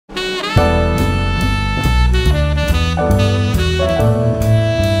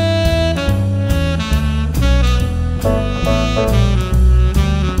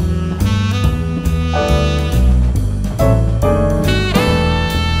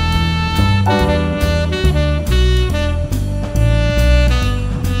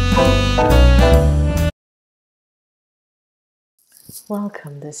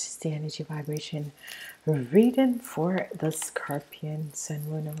Welcome. This is the energy vibration reading for the Scorpion Sun,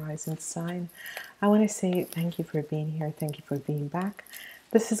 Moon, and Rising sign. I want to say thank you for being here. Thank you for being back.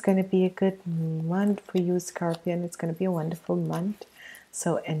 This is going to be a good month for you, Scorpion. It's going to be a wonderful month.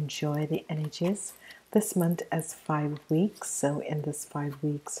 So enjoy the energies. This month has 5 weeks. So in this 5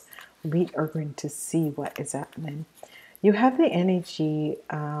 weeks, we are going to see what is happening. You have the energy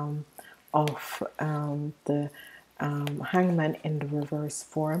of the Hangman in the reverse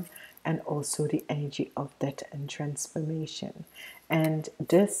form, and also the energy of death and transformation. And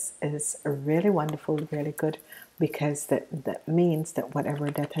this is really wonderful, really good, because that means that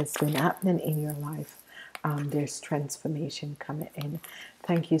whatever that has been happening in your life, there's transformation coming in.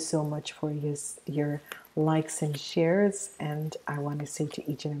 Thank you so much for your likes and shares. And I want to say to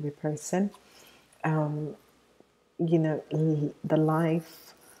each and every person, you know, the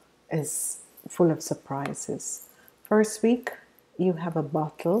life is full of surprises. First week, you have a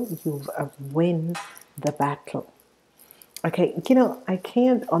battle, you win the battle. Okay, you know, I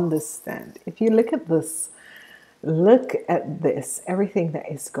can't understand. If you look at this, everything that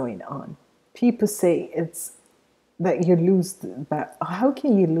is going on. People say it's that you lose the battle. How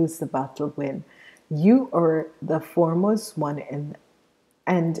can you lose the battle when you are the foremost one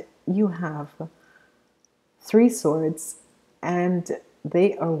and you have 3 swords and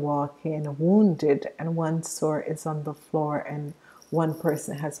they are walking wounded, and 1 sword is on the floor and 1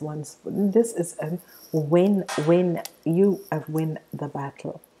 person has 1 sword. This is a win. You have win the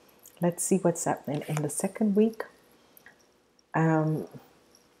battle. Let's see what's happening in the second week. There's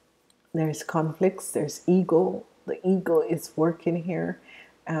conflicts, there's ego. The ego is working here.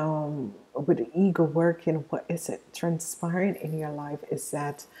 With the ego working, what is it transpiring in your life is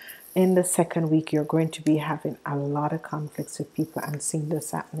that in the second week you're going to be having a lot of conflicts with people. I'm seeing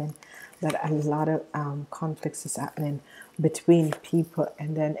this happening, that a lot of conflicts is happening between people,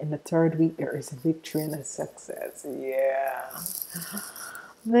 and then in the third week there is a victory and a success. Yeah,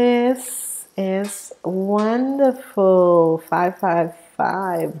 this is wonderful.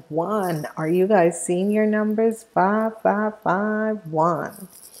 5551. Are you guys seeing your numbers? 5551.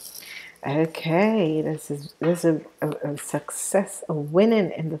 Okay, this is a success, a winning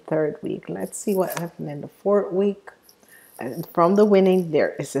in the third week. Let's see what happened in the fourth week. And from the winning,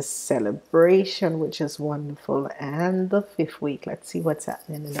 there is a celebration, which is wonderful. And the fifth week, let's see what's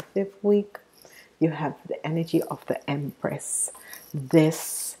happening in the fifth week. You have the energy of the Empress.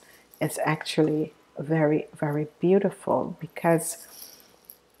 This is actually very, very beautiful because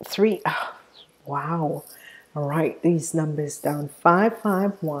 3, wow. All right, these numbers down.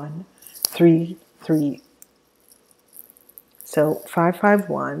 551. 3, 3. So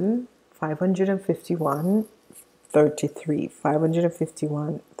 551, 551, 33,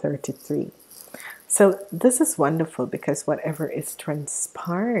 551, 33. So this is wonderful because whatever is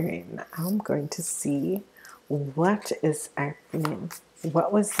transpiring, I'm going to see what is happening.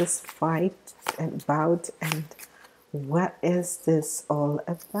 What was this fight about, and what is this all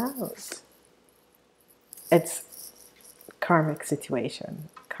about? It's karmic situation.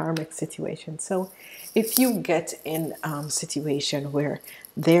 So if you get in situation where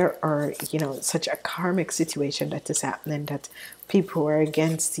there are, you know, such a karmic situation that is happening, that people are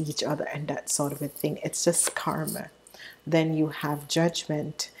against each other and that sort of a thing, it's just karma. Then you have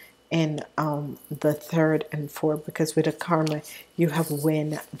judgment in the third and fourth, because with the karma you have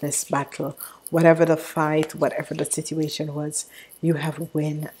win this battle. Whatever the fight, whatever the situation was, you have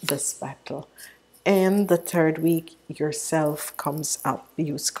win this battle. And the third week, yourself comes up,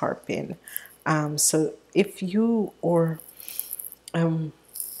 you Scorpion. So if you are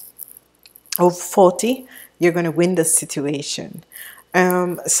of 40, you're going to win the situation.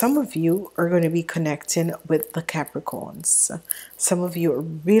 Some of you are going to be connecting with the Capricorns. Some of you are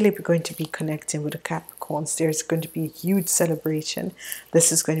really going to be connecting with the Capricorns. There's going to be a huge celebration.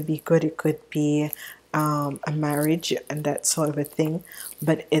 This is going to be good. It could be a marriage and that sort of a thing,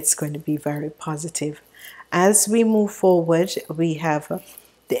 but it's going to be very positive. As we move forward, we have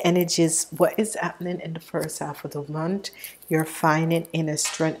the energies. What is happening in the first half of the month? You're finding inner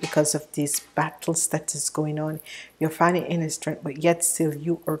strength because of these battles that is going on. You're finding inner strength, but yet still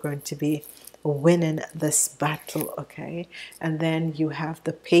you are going to be winning this battle. Okay, and then you have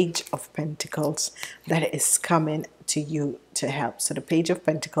the Page of Pentacles that is coming to you to help. So the Page of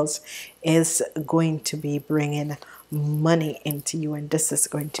Pentacles is going to be bringing money into you, and this is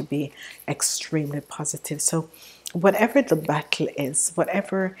going to be extremely positive. So whatever the battle is,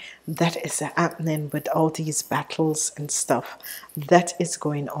 whatever that is happening with all these battles and stuff that is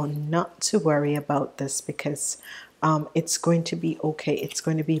going on, not to worry about this, because it's going to be okay. It's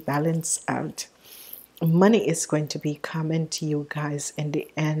going to be balanced out. money is going to be coming to you guys in the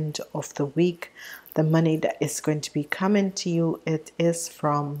end of the week. The money that is going to be coming to you, it is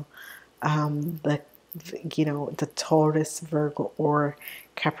from the the Taurus, Virgo, or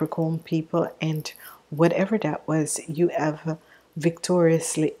Capricorn people, and whatever that was, you have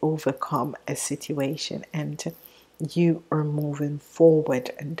victoriously overcome a situation and you are moving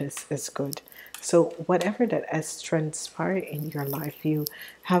forward, and this is good. So whatever that has transpired in your life, you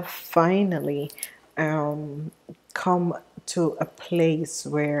have finally come to a place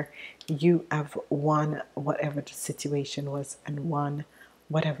where you have won whatever the situation was and won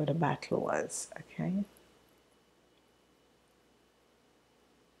whatever the battle was. Okay,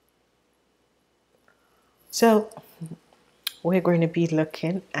 so we're going to be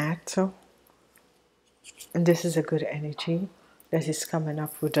looking at, and this is a good energy that is coming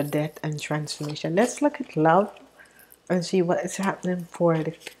up with the death and transformation. Let's look at love and see what is happening for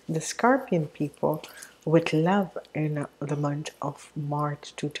the Scorpion people with love in the month of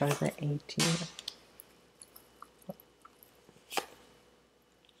March 2018.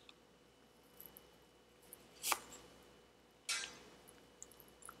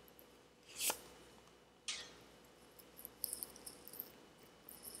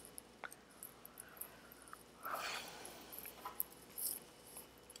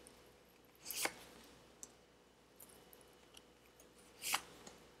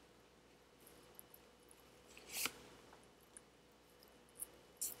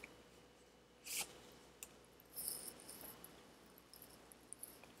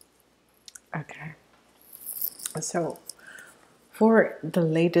 Okay, so for the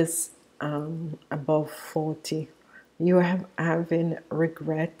latest above 40, you are having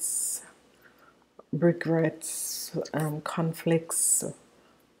conflicts,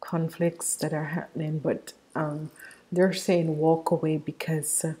 that are happening, but they're saying walk away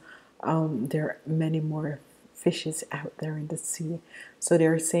because there are many more fishes out there in the sea. So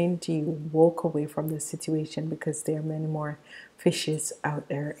they're saying to you, walk away from the situation because there are many more fishes out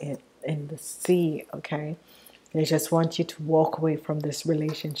there in the sea. Okay, they just want you to walk away from this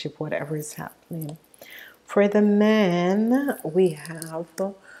relationship, whatever is happening. For the men, we have,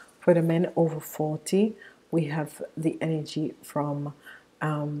 for the men over 40, we have the energy from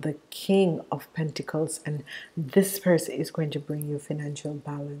the King of Pentacles, and this person is going to bring you financial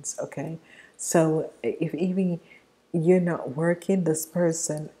balance. Okay, so if even you're not working, this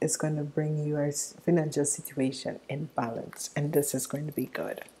person is going to bring your financial situation in balance, and this is going to be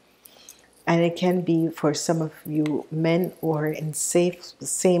good. And it can be for some of you men or in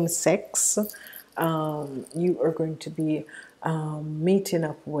same sex. You are going to be meeting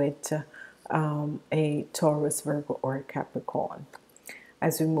up with a Taurus, Virgo, or a Capricorn.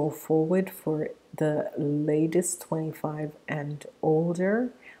 As we move forward for the latest 25 and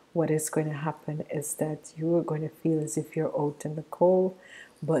older, what is going to happen is that you are going to feel as if you're out in the cold,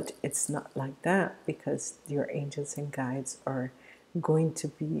 but it's not like that, because your angels and guides are going to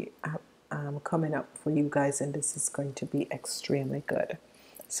be coming up for you guys, and this is going to be extremely good.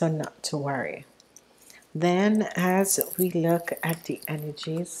 So not to worry. Then as we look at the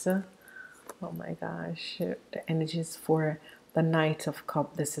energies, oh my gosh, the energies for the Knight of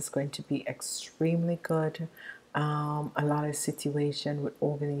Cups, this is going to be extremely good. A lot of situation with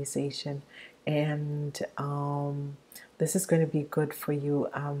organization, and this is going to be good for you,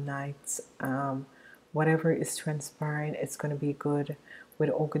 Knights. Whatever is transpiring, it's going to be good with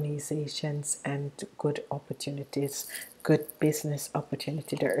organizations and good opportunities, good business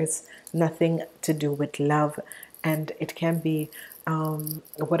opportunity. There is nothing to do with love, and it can be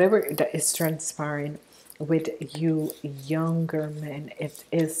whatever that is transpiring with you younger men. It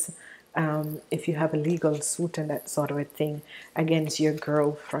is if you have a legal suit and that sort of a thing against your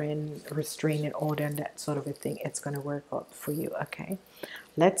girlfriend, restraining order and that sort of a thing, it's going to work out for you. Okay,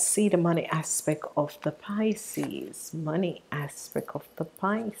 let's see the money aspect of the Pisces. Money aspect of the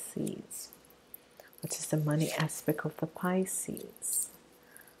Pisces. What is the money aspect of the Pisces?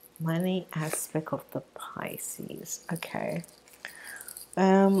 Money aspect of the Pisces. Okay,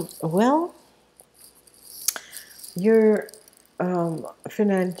 well, you're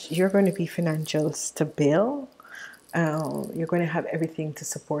going to be financial stable. You're going to have everything to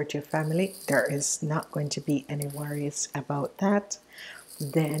support your family. There is not going to be any worries about that.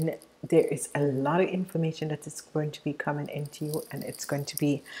 Then there is a lot of information that is going to be coming into you, and it's going to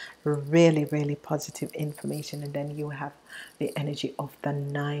be really, really positive information. And then you have the energy of the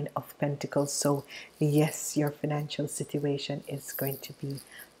Nine of Pentacles. So yes, your financial situation is going to be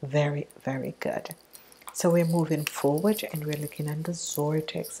very, very good. So we're moving forward, and we're looking at the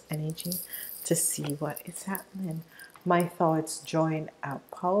Zodiac energy to see what is happening My thoughts join a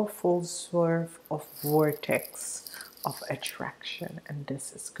powerful swerve of vortex of attraction, and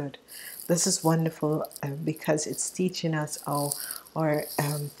this is good. This is wonderful because it's teaching us how our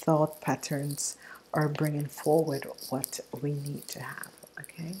thought patterns are bringing forward what we need to have.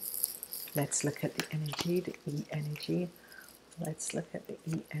 Okay, let's look at the energy, the E energy. Let's look at the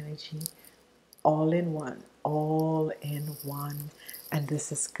E energy. All in one, all in one. And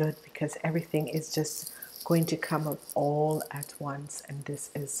this is good because everything is just going to come up all at once, and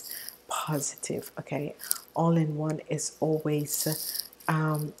this is positive. Okay, all in one is always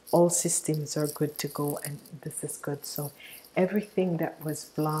all systems are good to go, and this is good. So everything that was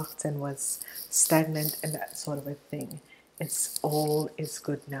blocked and was stagnant and that sort of a thing, it's all is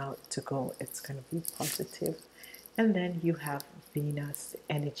good now to go. It's going to be positive. And then you have Venus,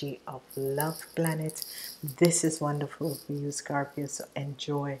 the energy of love planet. This is wonderful for you, Scorpio. So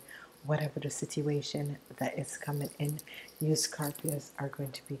enjoy whatever the situation that is coming in. You Scorpios are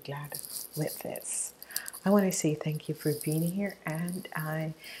going to be glad with this. I want to say thank you for being here, and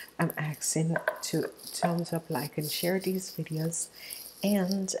I am asking to thumbs up, like, and share these videos.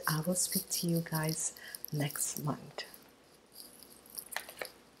 And I will speak to you guys next month.